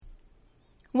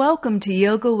Welcome to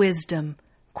Yoga Wisdom.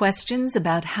 Questions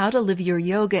about how to live your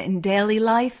yoga in daily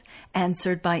life,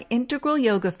 answered by Integral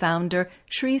Yoga founder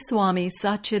Sri Swami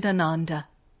Satchidananda.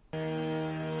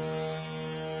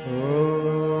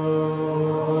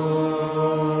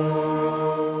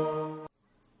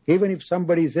 Even if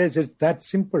somebody says it's that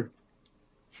simple,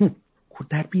 could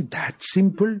that be that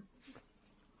simple?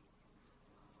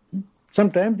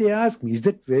 Sometimes they ask me, is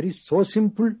that very so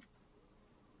simple?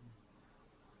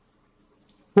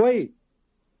 Why?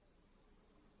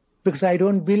 Because I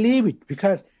don't believe it,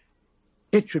 because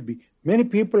it should be. Many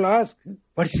people ask,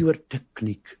 what is your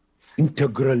technique?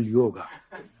 Integral yoga.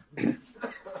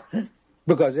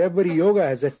 Because every yoga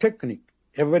has a technique.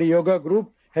 Every yoga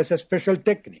group has a special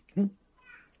technique.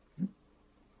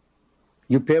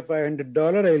 You pay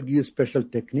 $500, I'll give you a special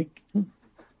technique.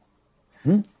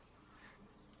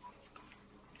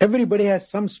 Everybody has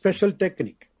some special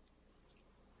technique,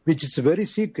 which is very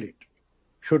secret,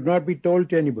 should not be told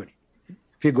to anybody.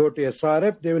 If you go to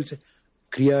SRF, they will say,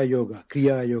 Kriya Yoga,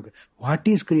 Kriya Yoga. What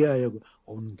is Kriya Yoga?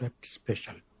 Oh, that's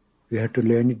special. You have to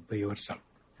learn it by yourself.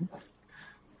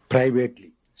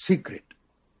 Privately, secret.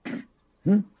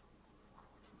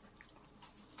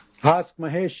 Ask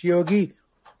Mahesh Yogi.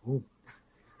 Oh,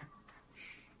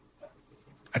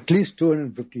 at least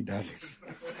 $250.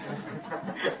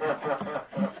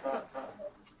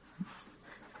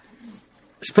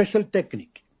 Special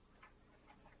technique.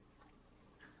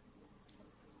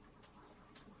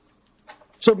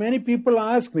 So many people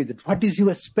ask me that, what is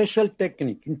your special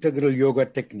technique, integral yoga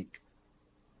technique?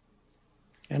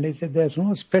 And I said, there's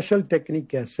no special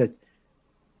technique as such.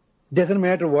 Doesn't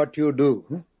matter what you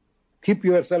do. Keep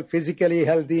yourself physically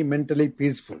healthy, mentally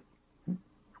peaceful.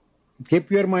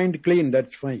 Keep your mind clean,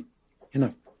 that's fine.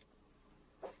 Enough.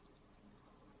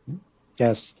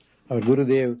 Yes, our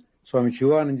Gurudev, Swami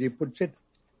Shivanandaji puts it,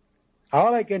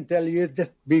 all I can tell you is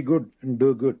just be good and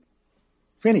do good.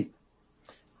 Finish.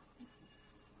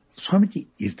 Swamiji,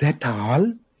 is that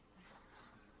all?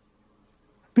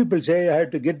 People say I have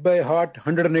to get by heart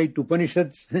 108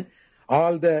 Upanishads,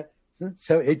 all the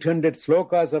 800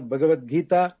 slokas of Bhagavad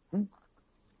Gita.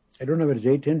 I don't know whether it's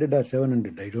 800 or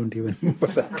 700. I don't even remember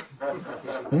that.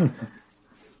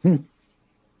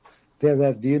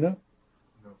 Devadas, do you know?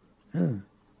 No.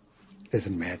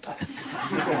 Doesn't matter.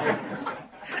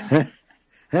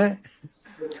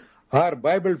 Our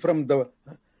Bible from the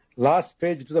last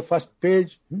page to the first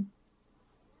page.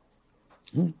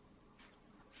 The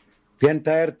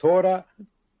entire Torah.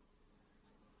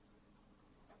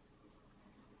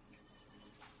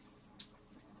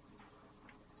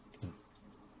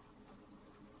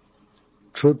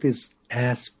 Truth is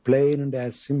as plain and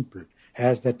as simple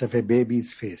as that of a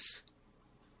baby's face.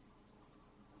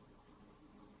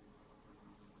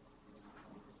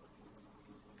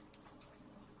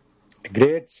 A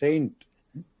great saint,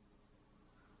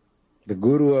 the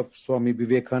guru of Swami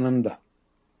Vivekananda,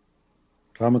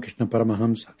 Ramakrishna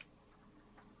Paramahamsa,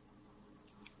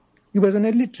 he was an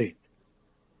illiterate.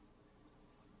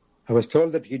 I was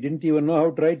told that he didn't even know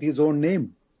how to write his own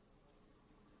name.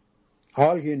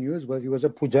 All he knew was he was a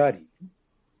pujari,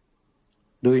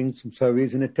 doing some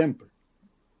service in a temple.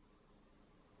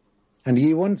 And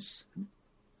he once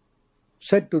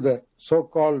said to the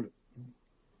so-called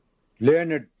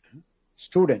learned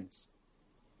students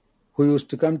who used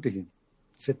to come to him,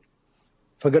 he said,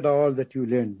 forget all that you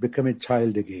learned, become a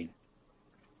child again.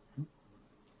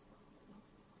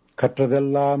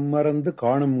 Katradellam marandu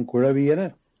kaanum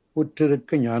kulaviyana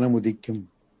uttirukku ஞானமுதிக்கும்.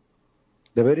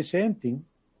 The very same thing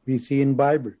we see in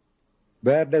Bible.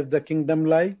 Where does the kingdom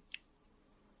lie?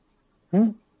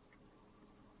 Among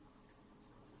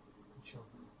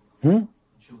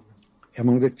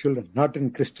the children, not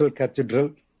in Crystal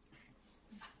Cathedral.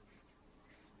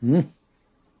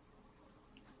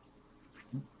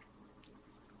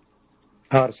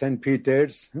 Or St.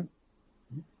 Peter's,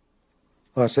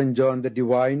 or St. John the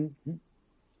Divine.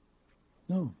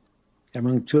 No,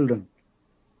 among children.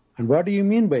 And what do you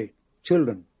mean by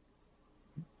children?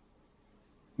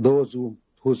 Those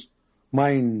whose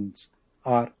minds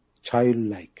are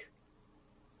childlike,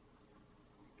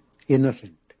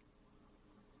 innocent.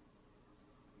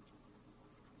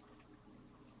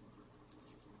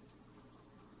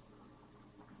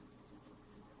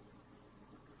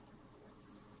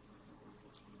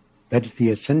 That is the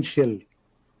essential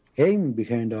aim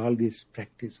behind all these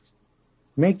practices.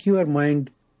 Make your mind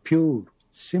pure,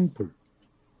 simple.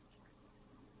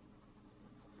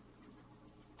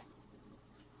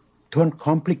 Don't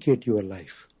complicate your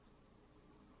life.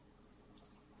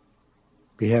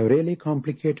 We have really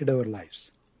complicated our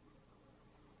lives.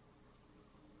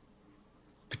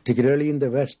 Particularly in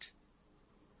the West,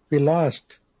 We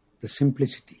lost the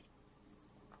simplicity.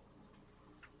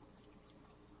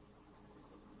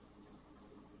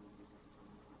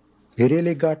 We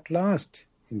really got lost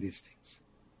in these things.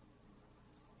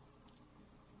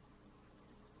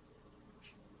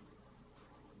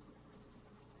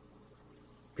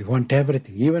 We want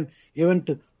everything, even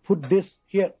to put this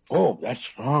here. Oh, that's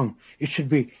wrong. It should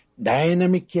be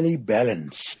dynamically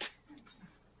balanced.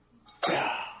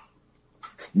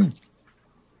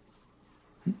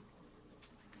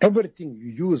 Everything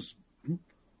you use,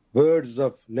 words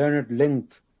of learned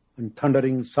length and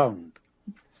thundering sound.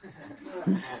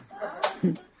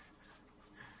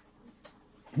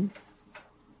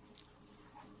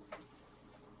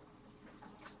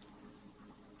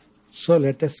 So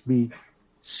let us be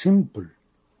simple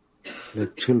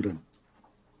like children.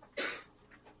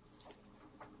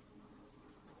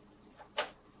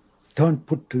 Don't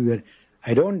put to your...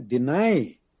 I don't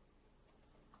deny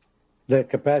the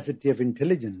capacity of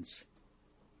intelligence,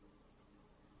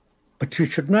 but you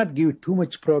should not give too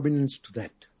much prominence to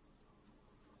that.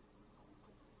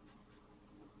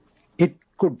 It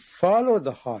could follow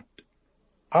the heart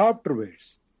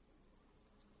afterwards.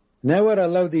 Never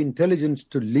allow the intelligence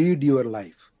to lead your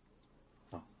life.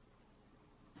 No.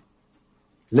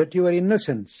 Let your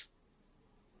innocence,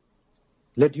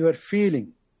 let your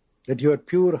feeling, let your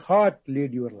pure heart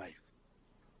lead your life.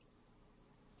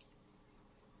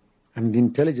 And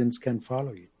intelligence can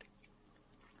follow it.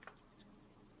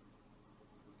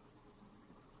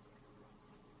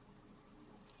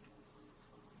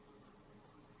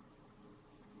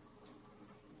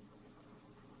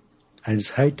 And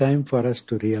it's high time for us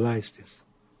to realize this.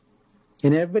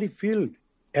 In every field,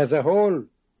 as a whole,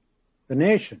 the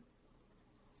nation.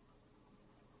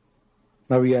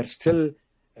 Now we are still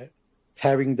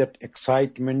having that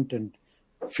excitement and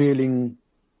feeling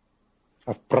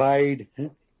of pride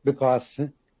because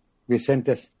we sent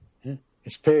a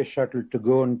space shuttle to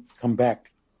go and come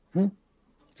back.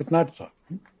 It's not so.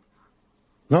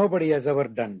 Nobody has ever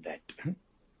done that.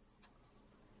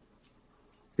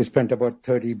 We spent about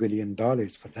 $30 billion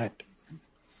for that.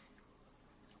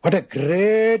 What a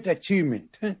great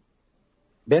achievement.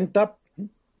 Went up,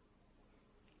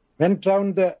 went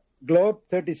round the globe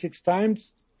 36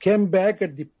 times, came back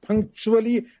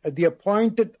punctually at the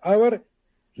appointed hour,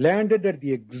 landed at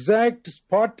the exact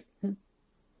spot.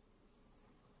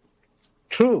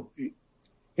 True,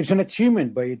 it's an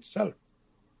achievement by itself.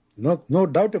 No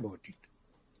doubt about it.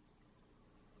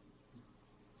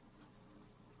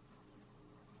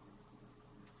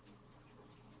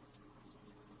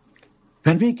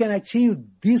 When we can achieve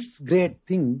this great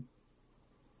thing,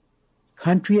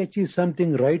 can't we achieve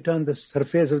something right on the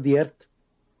surface of the earth?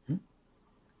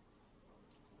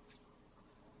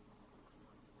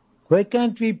 Why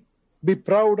can't we be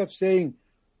proud of saying,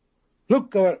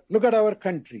 look at our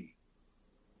country.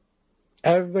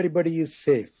 Everybody is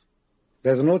safe.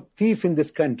 There's no thief in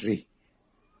this country.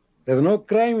 There's no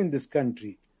crime in this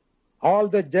country. All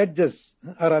the judges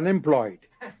are unemployed.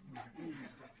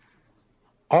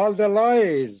 All the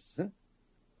lawyers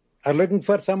are looking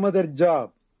for some other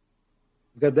job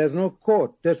because there's no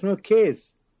court, there's no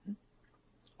case.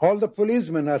 All the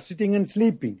policemen are sitting and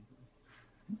sleeping.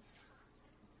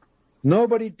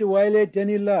 Nobody to violate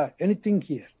any law, anything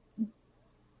here.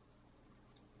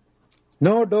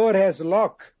 No door has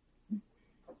lock.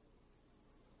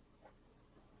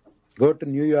 Go to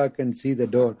New York and see the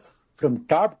door. From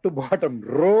top to bottom,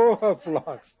 row of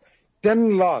locks,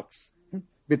 10 locks.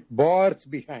 With bars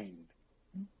behind.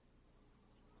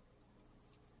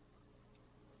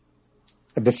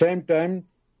 At the same time,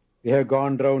 we have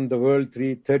gone round the world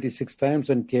 36 times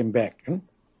and came back.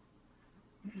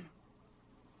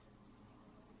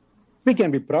 We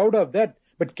can be proud of that,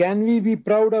 but can we be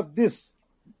proud of this?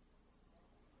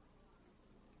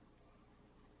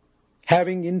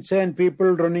 Having insane people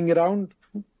running around?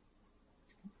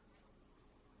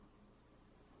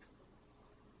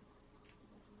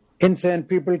 Insane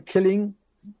people killing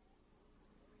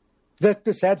just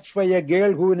to satisfy a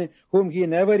girl whom he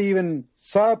never even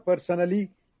saw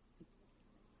personally.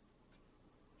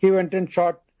 He went and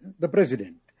shot the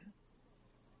president.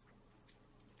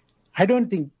 I don't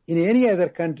think in any other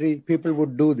country people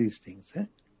would do these things.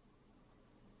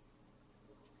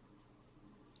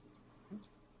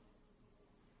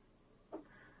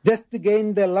 Just to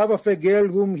gain the love of a girl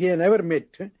whom he had never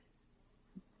met.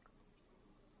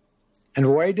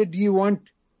 And why did he want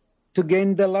to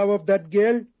gain the love of that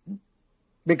girl?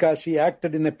 Because she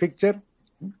acted in a picture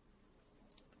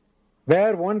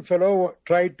where one fellow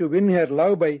tried to win her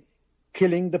love by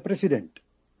killing the president.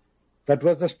 That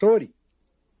was the story.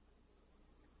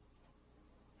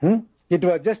 It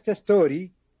was just a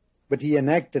story but he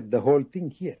enacted the whole thing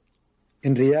here,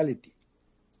 in reality,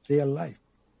 real life.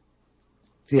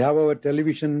 See how our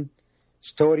television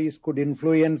stories could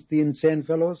influence the insane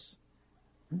fellows?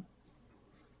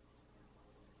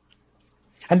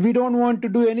 And we don't want to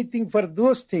do anything for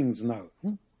those things now.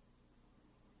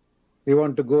 We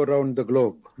want to go around the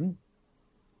globe,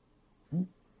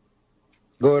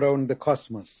 go around the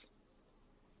cosmos.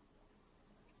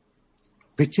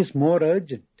 Which is more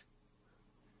urgent?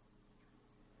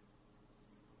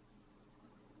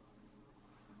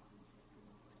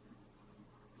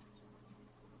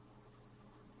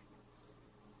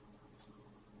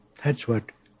 That's what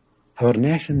our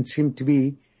nation seems to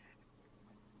be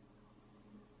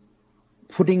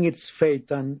putting its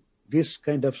faith on this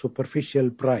kind of superficial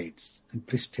prides and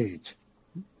prestige.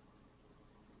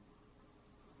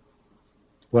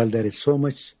 While there is so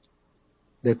much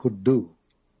they could do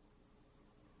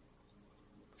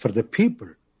for the people,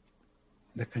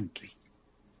 the country.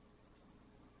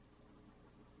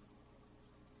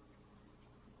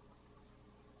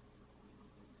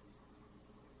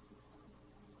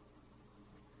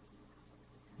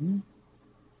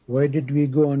 Why did we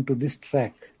go on to this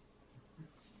track?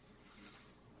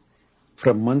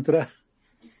 From mantra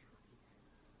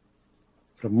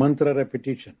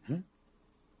repetition,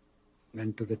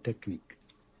 and to the technique.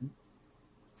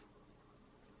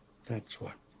 That's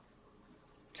what.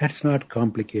 Let's not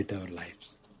complicate our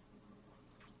lives.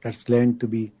 Let's learn to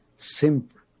be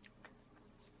simple.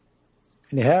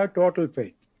 And have total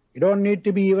faith. You don't need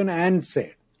to be even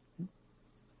answered.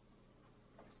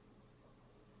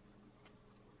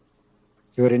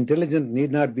 Your intelligence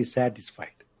need not be satisfied.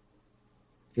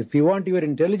 If you want your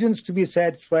intelligence to be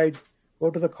satisfied,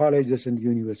 go to the colleges and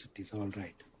universities, all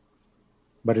right.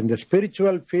 But in the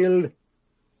spiritual field,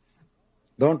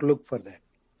 don't look for that.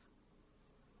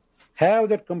 Have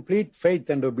that complete faith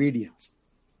and obedience.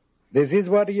 This is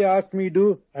what he asked me to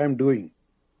do, I am doing.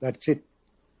 That's it.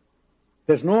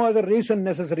 There's no other reason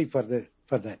necessary for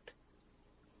that.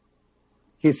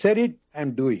 He said it, I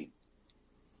am doing.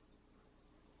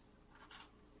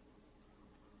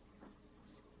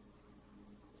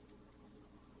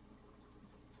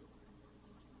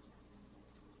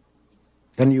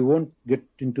 Then you won't get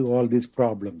into all these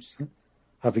problems,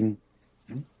 having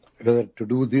whether to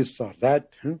do this or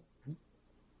that.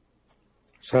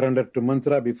 Surrender to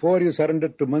mantra. Before you surrender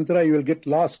to mantra, you will get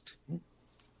lost.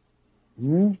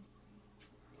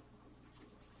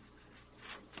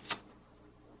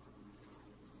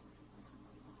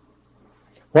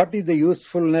 What is the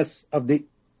usefulness of the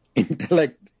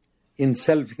intellect in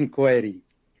self-inquiry?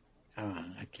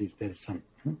 At least there is some.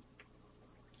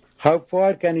 How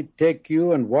far can it take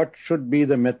you, and what should be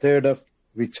the method of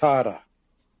vichara?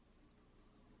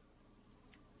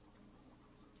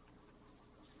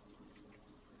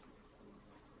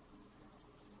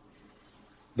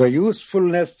 The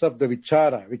usefulness of the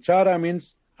vichara. Vichara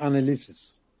means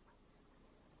analysis,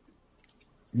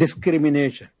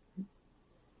 discrimination.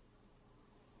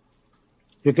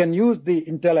 You can use the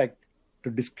intellect to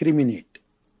discriminate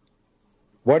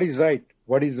what is right,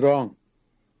 what is wrong,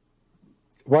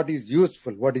 what is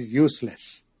useful, what is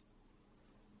useless.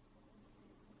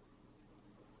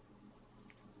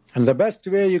 And the best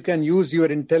way you can use your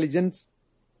intelligence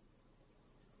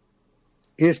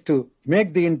is to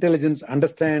make the intelligence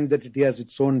understand that it has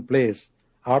its own place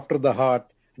after the heart,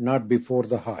 not before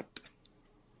the heart.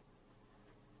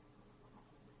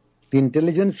 The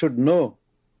intelligence should know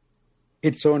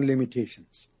its own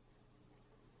limitations.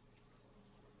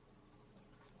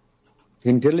 The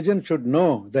intelligence should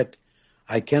know that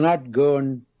I cannot go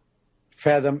and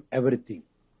fathom everything.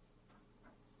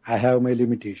 I have my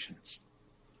limitations.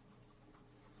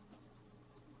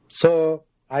 So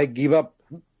I give up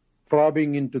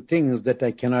probing into things that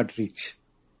I cannot reach.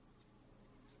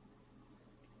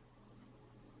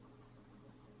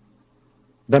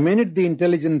 The minute the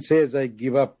intelligence says I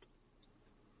give up,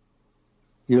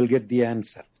 you will get the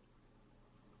answer.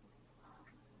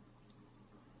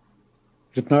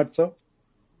 Is it not so?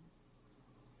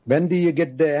 When do you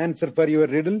get the answer for your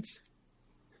riddles?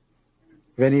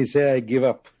 When you say, I give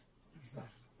up.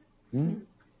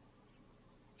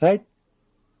 Right?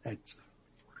 That's all.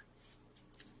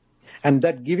 And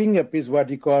that giving up is what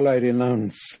you call I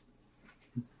renounce.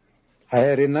 I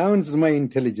have renounced my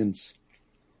intelligence.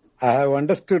 I have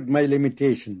understood my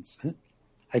limitations.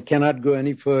 I cannot go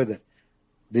any further.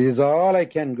 This is all I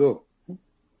can go.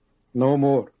 No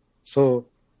more. So,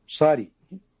 sorry.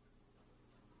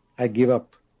 I give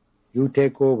up. You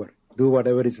take over. Do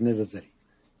whatever is necessary.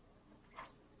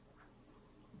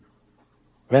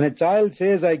 When a child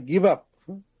says, I give up,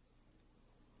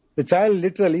 the the child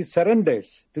literally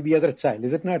surrenders to the other child.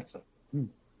 Is it not so?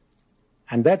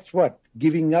 And that's what?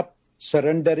 Giving up,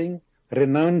 surrendering,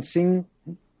 renouncing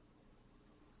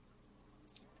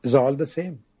is all the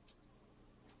same.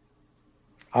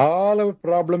 All our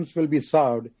problems will be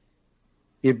solved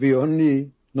if we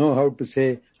only know how to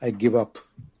say, I give up.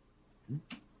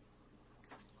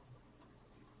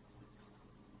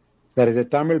 There is a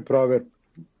Tamil proverb.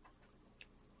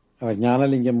 Our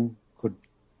Jnanalingam could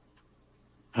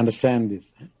understand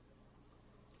this.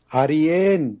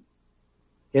 Ariyen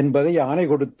என்பதை ஆணை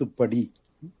கொடுத்து படி.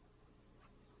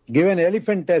 Give an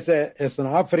elephant as an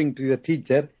offering to the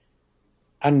teacher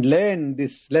and learn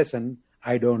this lesson,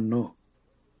 I don't know.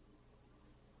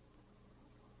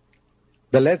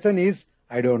 The lesson is,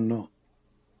 I don't know.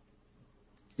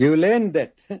 You learn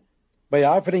that by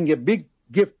offering a big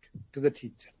gift to the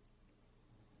teacher.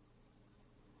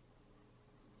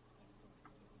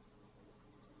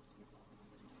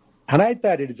 And I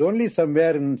thought it is only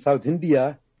somewhere in South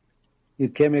India you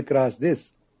came across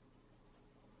this.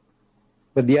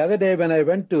 But the other day when I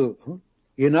went to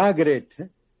inaugurate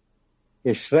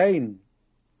a shrine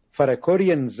for a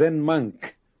Korean Zen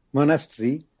monk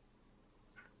monastery,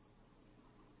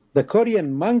 the Korean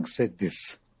monk said this.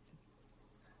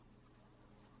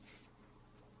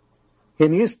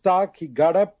 In his talk, he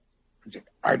got up and said,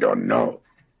 I don't know.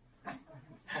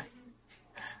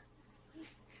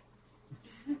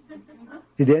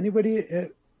 Did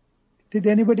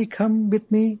anybody come with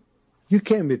me? You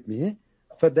came with me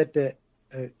for that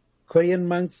Korean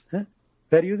monks. Huh?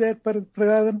 Were you there,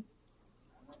 Pragadan?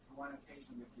 One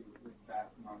occasion with that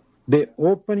monk.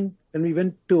 When we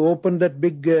went to open that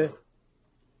big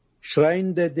shrine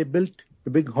that they built,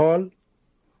 the big hall.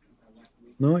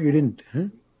 No, you didn't. Huh?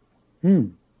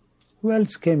 Who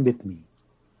else came with me?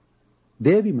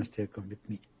 Devi must have come with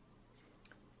me.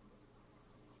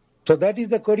 So that is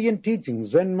the Korean teaching,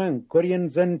 Zen monk. Korean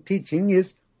Zen teaching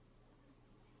is,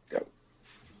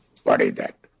 what is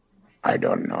that? I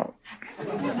don't know.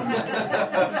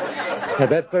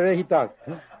 That's the way he talks.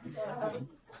 Huh?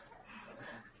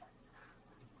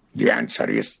 The answer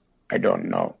is, I don't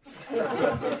know.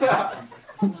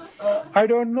 I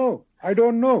don't know. I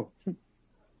don't know.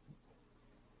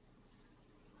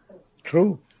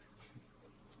 True.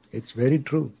 It's very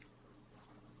true.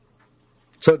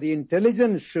 So the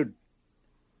intelligence should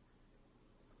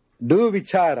do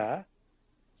vichara,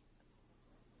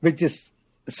 which is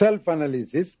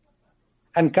self-analysis,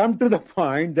 and come to the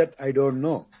point that I don't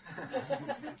know.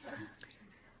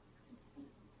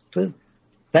 So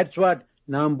that's what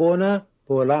Nambona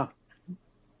Pola.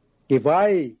 If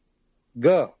I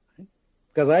go,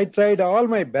 because I tried all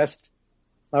my best,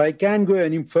 now I can't go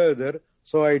any further,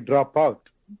 so I drop out.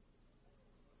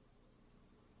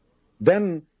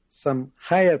 Then some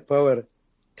higher power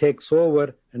takes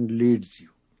over and leads you.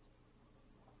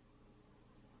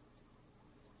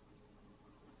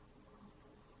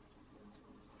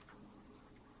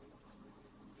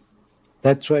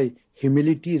 That's why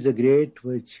humility is a great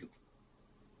virtue.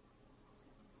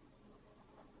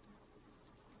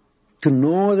 To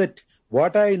know that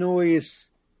what I know is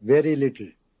very little,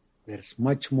 there's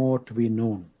much more to be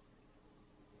known.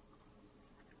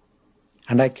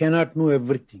 And I cannot know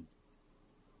everything.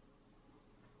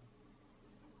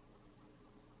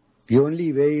 The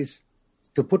only way is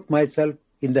to put myself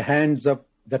in the hands of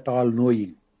that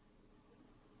all-knowing.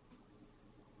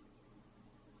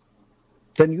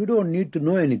 Then you don't need to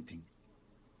know anything.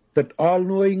 That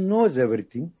all-knowing knows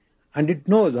everything, and it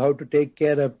knows how to take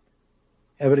care of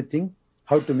everything,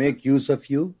 how to make use of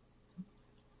you.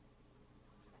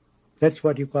 That's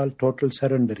what you call total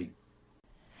surrendering.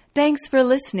 Thanks for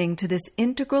listening to this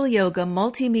Integral Yoga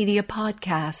Multimedia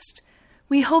Podcast.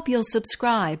 We hope you'll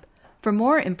subscribe. For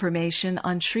more information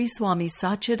on Sri Swami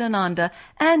Satchidananda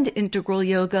and Integral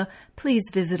Yoga, please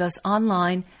visit us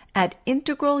online at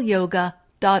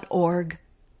integralyoga.org.